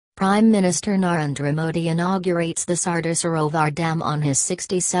Prime Minister Narendra Modi inaugurates the Sardar Sarovar Dam on his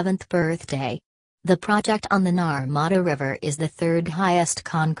 67th birthday. The project on the Narmada River is the third highest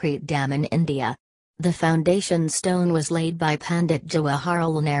concrete dam in India. The foundation stone was laid by Pandit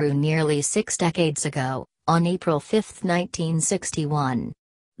Jawaharlal Nehru nearly 6 decades ago, on April 5, 1961.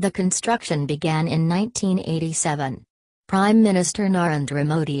 The construction began in 1987. Prime Minister Narendra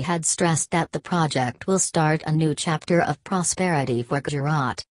Modi had stressed that the project will start a new chapter of prosperity for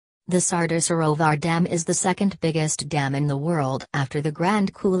Gujarat. The Sardar Sarovar Dam is the second biggest dam in the world after the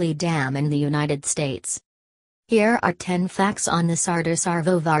Grand Coulee Dam in the United States. Here are 10 facts on the Sardar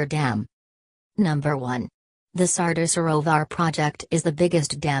Sarovar Dam. Number 1. The Sardar Sarovar Project is the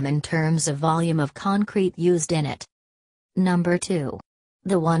biggest dam in terms of volume of concrete used in it. Number 2.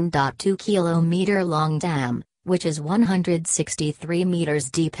 The 1.2 kilometer long dam, which is 163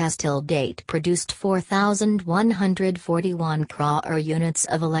 meters deep, has till date produced 4,141 crore units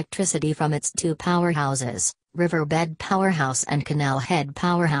of electricity from its two powerhouses, Riverbed Powerhouse and Canal Head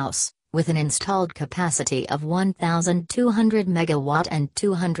Powerhouse, with an installed capacity of 1,200 megawatt and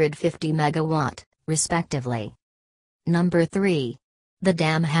 250 megawatt, respectively. Number 3. The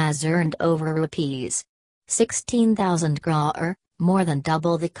dam has earned over Rs. 16,000 crore, more than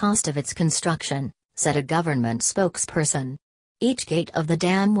double the cost of its construction, said a government spokesperson. Each gate of the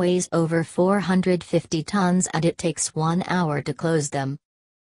dam weighs over 450 tons and it takes 1 hour to close them.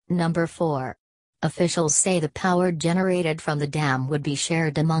 Number 4. Officials say the power generated from the dam would be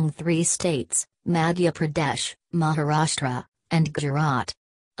shared among 3 states, Madhya Pradesh, Maharashtra, and Gujarat.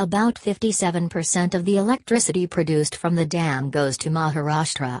 About 57% of the electricity produced from the dam goes to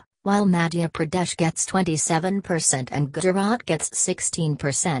Maharashtra, while Madhya Pradesh gets 27% and Gujarat gets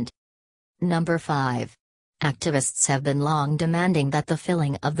 16%. Number 5. Activists have been long demanding that the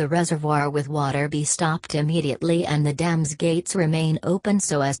filling of the reservoir with water be stopped immediately and the dam's gates remain open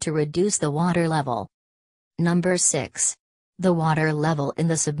so as to reduce the water level. Number 6. The water level in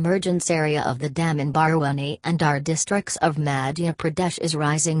the submergence area of the dam in Barwani and Dar districts of Madhya Pradesh is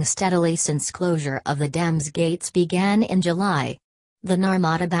rising steadily since closure of the dam's gates began in July. The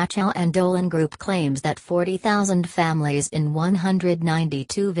Narmada Bachao Andolan group claims that 40,000 families in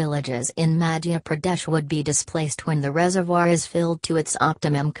 192 villages in Madhya Pradesh would be displaced when the reservoir is filled to its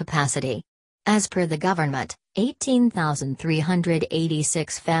optimum capacity. As per the government,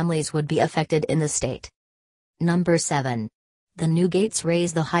 18,386 families would be affected in the state. Number 7. The new gates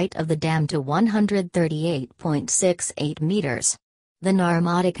raise the height of the dam to 138.68 meters. The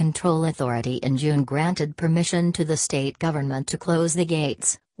Narmada Control Authority in June granted permission to the state government to close the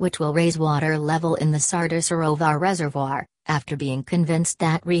gates, which will raise water level in the Sardar Sarovar Reservoir, after being convinced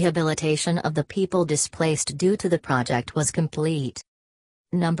that rehabilitation of the people displaced due to the project was complete.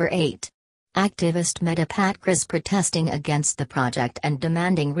 Number 8. Activist Mehta Patkar protesting against the project and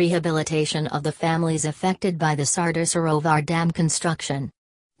demanding rehabilitation of the families affected by the Sardar Sarovar Dam construction.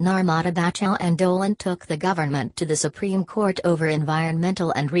 Narmada Bachao Andolan took the government to the Supreme Court over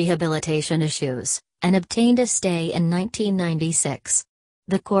environmental and rehabilitation issues, and obtained a stay in 1996.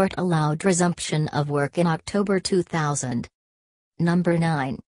 The court allowed resumption of work in October 2000. Number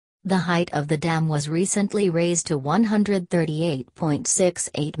 9. The height of the dam was recently raised to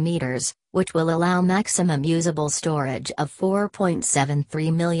 138.68 meters, which will allow maximum usable storage of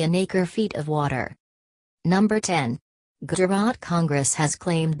 4.73 million acre-feet of water. Number 10. Gujarat Congress has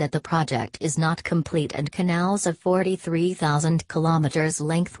claimed that the project is not complete and canals of 43,000 kilometers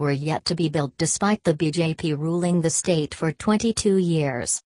length were yet to be built despite the BJP ruling the state for 22 years.